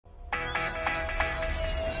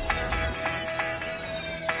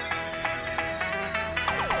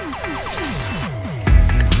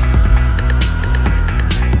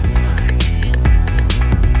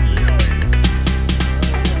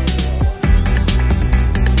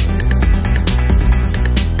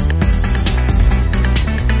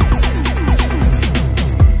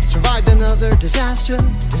disaster.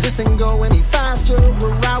 Does this thing go any faster?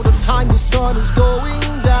 We're out of time, the sun is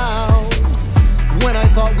going down. When I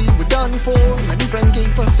thought we were done for, my new friend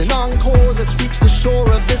gave us an encore. Let's reach the shore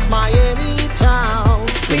of this Miami town.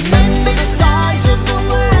 Remember the size of the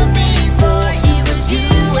world before. It was you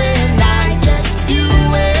and I, just you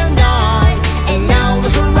and I. And now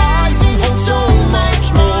the horizon holds so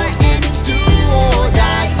much more. And it's do or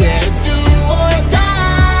die, yeah, it's do or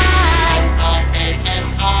die.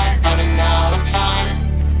 M-I-A-M-I, running out of time.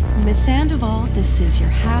 Miss Sandoval, this is your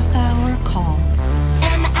half-hour call.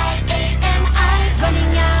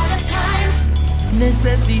 Running out of time.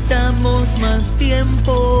 Necesitamos más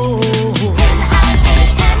tiempo.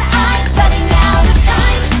 M-I-A-M-I, running